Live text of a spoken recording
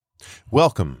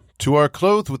Welcome to our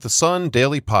Clothed with the Sun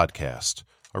daily podcast,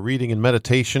 a reading and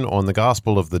meditation on the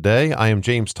gospel of the day. I am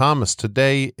James Thomas.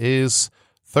 Today is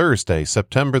Thursday,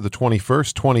 September the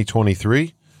 21st,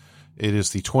 2023. It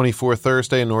is the 24th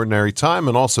Thursday in Ordinary Time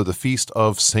and also the feast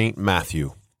of St.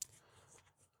 Matthew.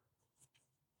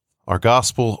 Our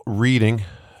gospel reading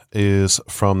is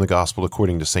from the gospel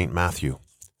according to St. Matthew.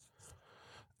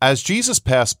 As Jesus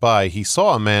passed by, he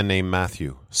saw a man named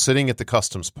Matthew sitting at the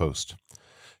customs post.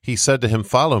 He said to him,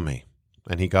 "Follow me,"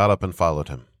 and he got up and followed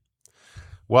him.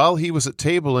 While he was at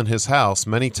table in his house,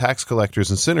 many tax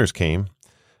collectors and sinners came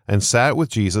and sat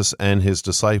with Jesus and his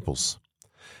disciples.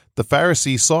 The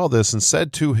Pharisees saw this and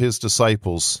said to his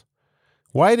disciples,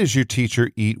 "Why does your teacher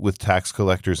eat with tax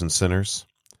collectors and sinners?"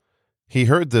 He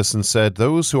heard this and said,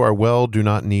 "Those who are well do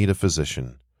not need a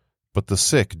physician, but the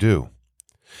sick do.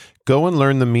 Go and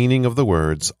learn the meaning of the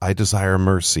words, 'I desire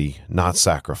mercy, not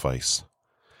sacrifice.'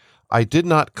 I did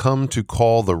not come to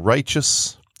call the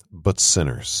righteous, but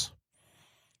sinners."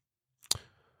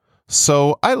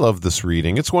 So I love this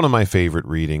reading. It's one of my favorite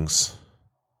readings.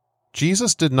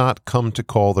 Jesus did not come to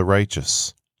call the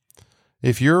righteous.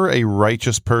 If you're a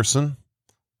righteous person,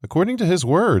 according to his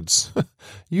words,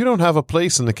 you don't have a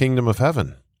place in the kingdom of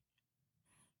heaven.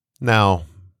 Now,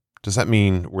 does that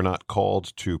mean we're not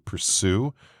called to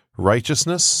pursue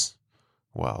righteousness?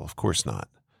 Well, of course not.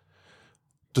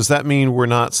 Does that mean we're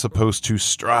not supposed to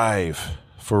strive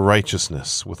for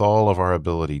righteousness with all of our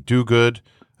ability, do good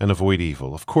and avoid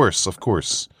evil? Of course.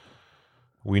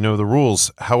 We know the rules.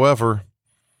 However,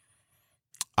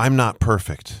 I'm not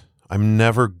perfect. I'm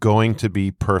never going to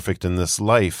be perfect in this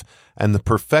life. And the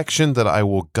perfection that I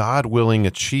will, God willing,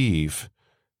 achieve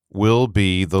will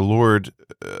be the Lord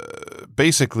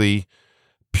basically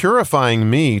purifying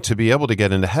me to be able to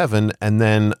get into heaven, and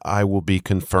then I will be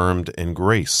confirmed in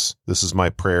grace. This is my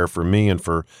prayer for me and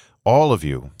for all of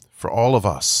you, for all of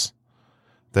us,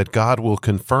 that God will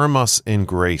confirm us in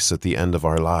grace at the end of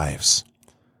our lives.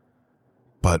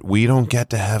 But we don't get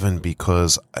to heaven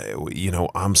because,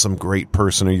 I'm some great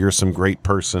person or you're some great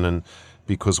person and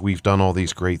because we've done all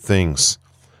these great things.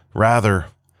 Rather,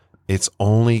 it's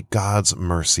only God's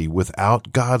mercy.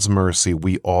 Without God's mercy,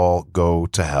 we all go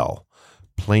to hell.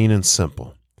 Plain and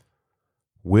simple.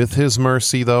 With his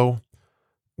mercy, though,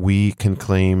 we can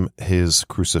claim his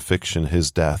crucifixion, his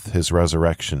death, his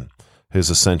resurrection, his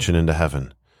ascension into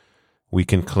heaven. We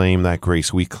can claim that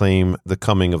grace. We claim the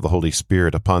coming of the Holy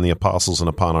Spirit upon the apostles and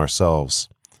upon ourselves.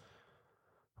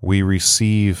 We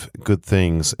receive good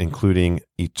things, including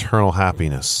eternal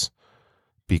happiness,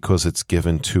 because it's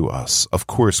given to us. Of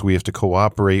course, we have to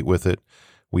cooperate with it.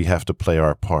 We have to play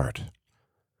our part.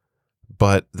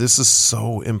 But this is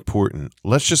so important.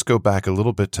 Let's just go back a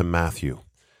little bit to Matthew.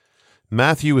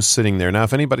 Matthew is sitting there. Now,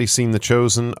 if anybody's seen The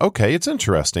Chosen, okay, it's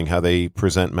interesting how they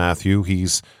present Matthew.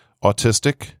 He's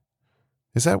autistic.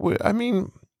 Is that what, I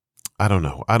don't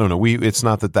know. It's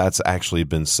not that that's actually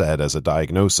been said as a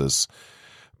diagnosis.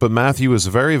 But Matthew is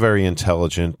very, very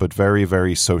intelligent, but very,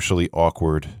 very socially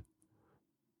awkward.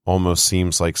 Almost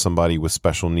seems like somebody with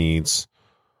special needs,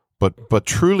 but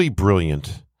truly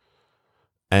brilliant.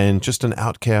 And just an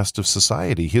outcast of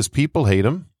society. His people hate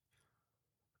him,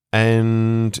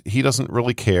 and he doesn't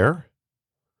really care,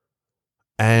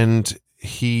 and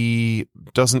he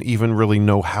doesn't even really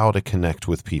know how to connect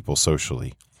with people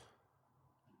socially.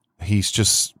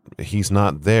 He's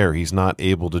not there. He's not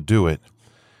able to do it.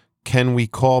 Can we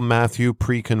call Matthew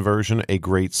pre-conversion a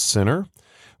great sinner?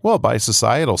 Well, by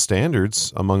societal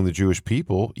standards among the Jewish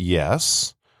people,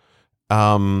 yes.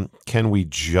 Can we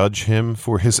judge him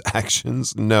for his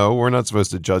actions? No, we're not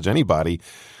supposed to judge anybody.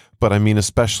 But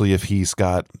especially if he's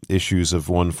got issues of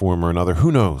one form or another.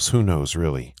 Who knows? Who knows,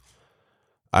 really?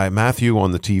 Matthew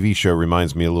on the TV show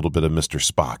reminds me a little bit of Mr.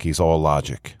 Spock. He's all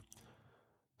logic.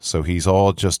 So he's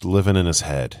all just living in his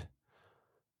head.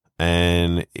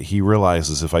 And he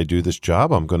realizes if I do this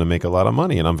job, I'm going to make a lot of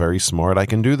money. And I'm very smart. I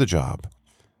can do the job.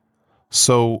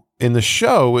 So in the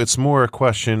show, it's more a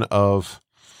question of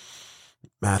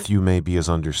Matthew maybe is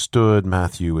understood.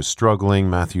 Matthew is struggling.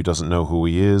 Matthew doesn't know who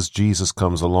he is. Jesus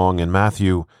comes along, and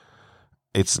Matthew,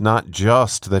 it's not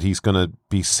just that he's going to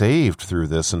be saved through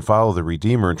this and follow the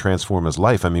Redeemer and transform his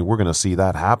life. We're going to see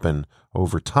that happen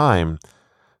over time,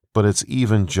 but it's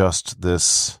even just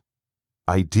this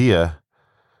idea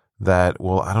that,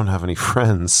 well, I don't have any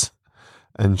friends,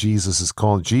 and Jesus is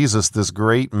calling Jesus, this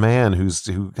great man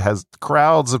who has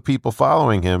crowds of people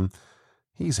following him.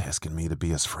 He's asking me to be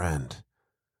his friend.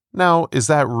 Now, is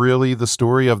that really the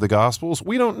story of the Gospels?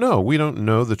 We don't know. We don't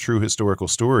know the true historical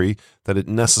story, that it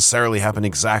necessarily happened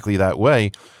exactly that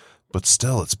way, but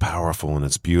still it's powerful and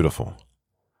it's beautiful.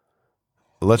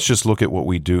 let's just look at what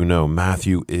we do know.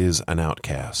 Matthew is an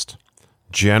outcast.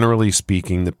 Generally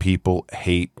speaking, the people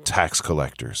hate tax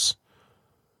collectors.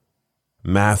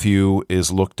 Matthew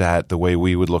is looked at the way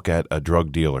we would look at a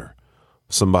drug dealer,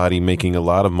 somebody making a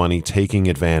lot of money, taking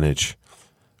advantage,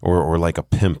 or like a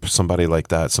pimp, somebody like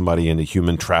that, somebody into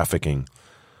human trafficking,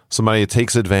 somebody that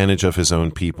takes advantage of his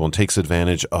own people and takes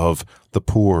advantage of the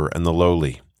poor and the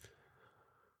lowly.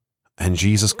 And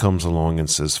Jesus comes along and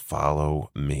says,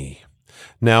 "Follow me."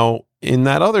 Now, in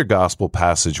that other gospel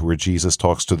passage where Jesus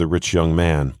talks to the rich young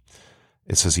man,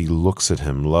 it says he looks at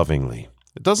him lovingly.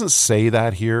 It doesn't say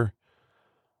that here,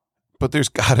 but there's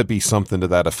got to be something to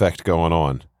that effect going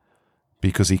on,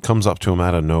 because he comes up to him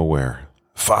out of nowhere.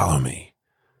 "Follow me."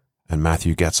 And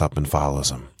Matthew gets up and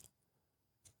follows him.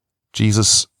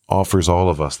 Jesus offers all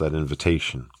of us that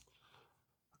invitation.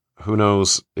 Who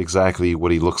knows exactly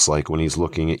what he looks like when he's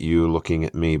looking at you, looking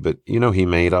at me, but he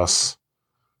made us.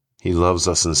 He loves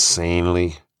us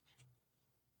insanely.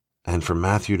 And for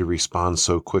Matthew to respond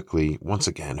so quickly, once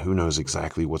again, who knows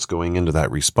exactly what's going into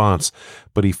that response,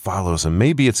 but he follows him.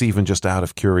 Maybe it's even just out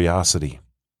of curiosity.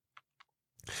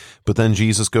 But then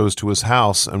Jesus goes to his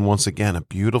house, and once again, a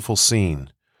beautiful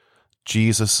scene.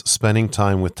 Jesus spending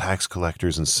time with tax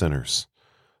collectors and sinners.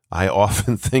 I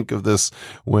often think of this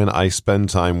when I spend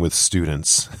time with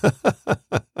students.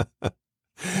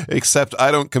 Except I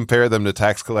don't compare them to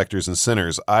tax collectors and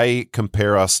sinners. I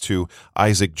compare us to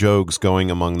Isaac Jogues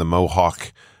going among the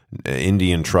Mohawk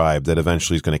Indian tribe that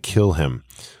eventually is going to kill him.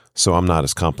 So I'm not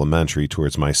as complimentary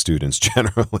towards my students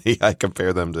generally. I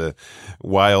compare them to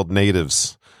wild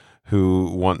natives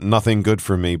who want nothing good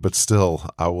for me, but still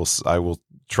I will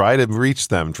try to reach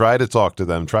them, try to talk to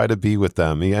them, try to be with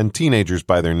them. And teenagers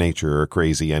by their nature are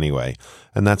crazy anyway.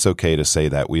 And that's okay to say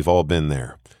that. We've all been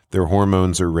there. Their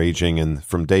hormones are raging, and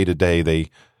from day to day, they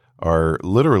are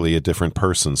literally a different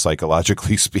person,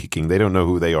 psychologically speaking. They don't know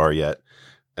who they are yet,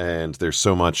 and there's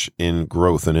so much in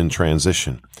growth and in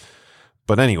transition.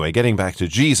 But anyway, getting back to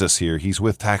Jesus here, he's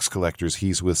with tax collectors,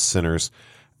 he's with sinners,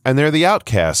 and they're the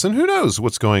outcasts. And who knows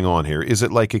what's going on here? Is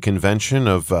it like a convention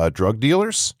of drug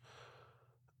dealers?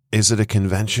 Is it a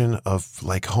convention of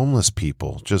like homeless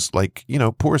people, just like,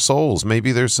 poor souls?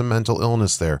 Maybe there's some mental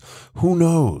illness there. Who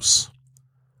knows?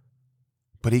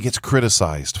 But he gets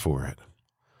criticized for it.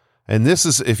 And this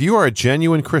is, if you are a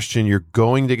genuine Christian, you're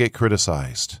going to get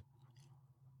criticized.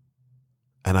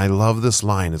 And I love this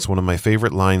line. It's one of my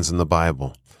favorite lines in the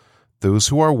Bible. "Those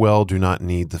who are well do not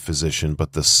need the physician,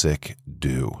 but the sick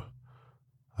do.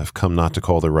 I've come not to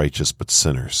call the righteous, but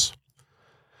sinners."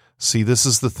 See, this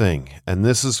is the thing. And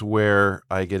this is where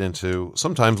I get into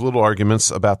sometimes little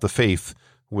arguments about the faith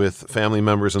with family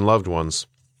members and loved ones.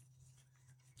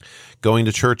 Going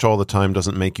to church all the time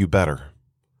doesn't make you better.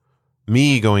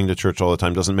 Me going to church all the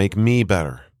time doesn't make me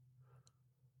better.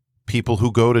 People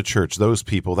who go to church, those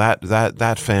people,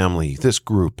 that family, this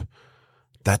group,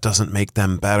 that doesn't make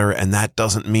them better, and that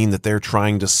doesn't mean that they're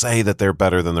trying to say that they're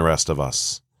better than the rest of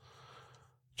us.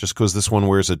 Just because this one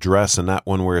wears a dress and that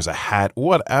one wears a hat,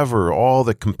 whatever, all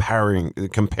the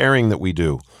comparing that we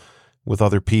do with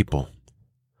other people.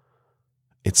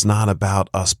 It's not about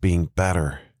us being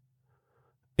better.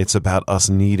 It's about us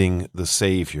needing the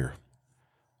Savior.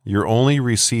 You're only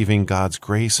receiving God's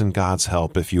grace and God's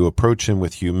help if you approach him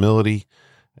with humility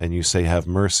and you say, "Have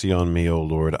mercy on me, O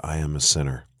Lord, I am a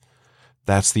sinner."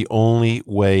 That's the only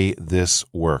way this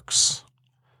works.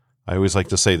 I always like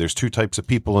to say there's two types of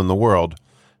people in the world: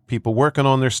 people working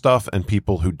on their stuff and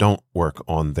people who don't work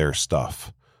on their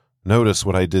stuff. Notice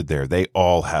what I did there. They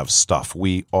all have stuff.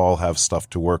 We all have stuff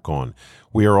to work on.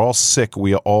 We are all sick.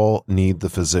 We all need the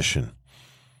physician.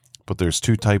 But there's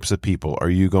two types of people. Are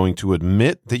you going to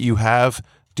admit that you have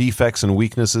defects and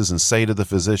weaknesses and say to the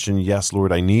physician, "Yes,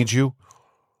 Lord, I need you"?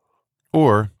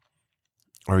 Or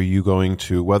are you going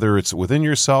to, whether it's within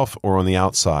yourself or on the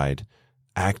outside,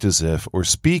 act as if or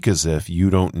speak as if you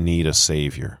don't need a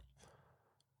Savior?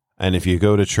 And if you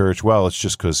go to church, well, it's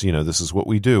just because, this is what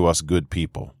we do, us good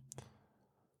people.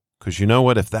 Because you know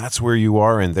what? If that's where you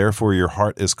are and therefore your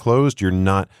heart is closed, you're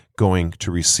not going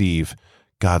to receive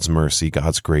God's mercy,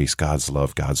 God's grace, God's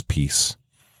love, God's peace.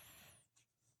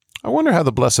 I wonder how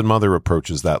the Blessed Mother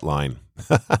approaches that line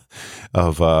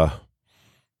of, only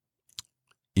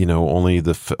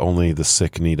the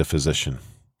sick need a physician.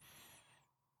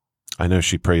 I know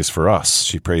she prays for us.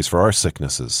 She prays for our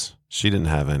sicknesses. She didn't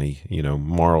have any,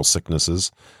 moral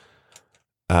sicknesses.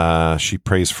 She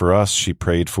prays for us. She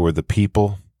prayed for the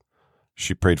people.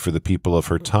 She prayed for the people of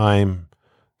her time.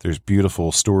 There's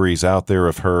beautiful stories out there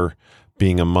of her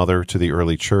being a mother to the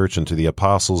early church and to the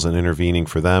apostles and intervening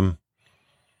for them.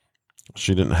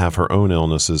 She didn't have her own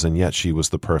illnesses, and yet she was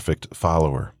the perfect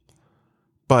follower.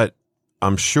 But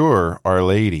I'm sure Our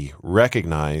Lady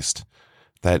recognized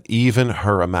that even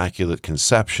her Immaculate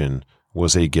Conception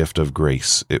was a gift of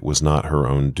grace. It was not her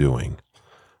own doing.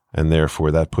 And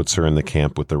therefore, that puts her in the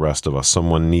camp with the rest of us,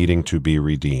 someone needing to be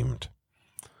redeemed.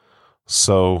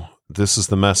 So this is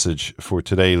the message for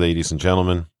today, ladies and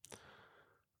gentlemen.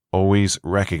 Always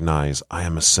recognize I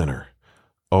am a sinner.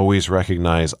 Always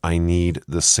recognize I need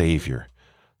the Savior.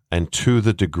 And to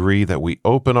the degree that we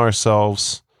open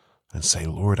ourselves and say,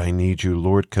 Lord, I need you.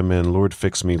 Lord, come in. Lord,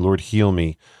 fix me. Lord, heal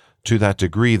me. To that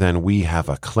degree, then we have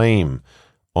a claim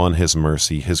on His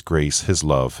mercy, His grace, His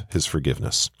love, His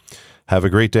forgiveness. Have a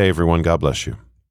great day, everyone. God bless you.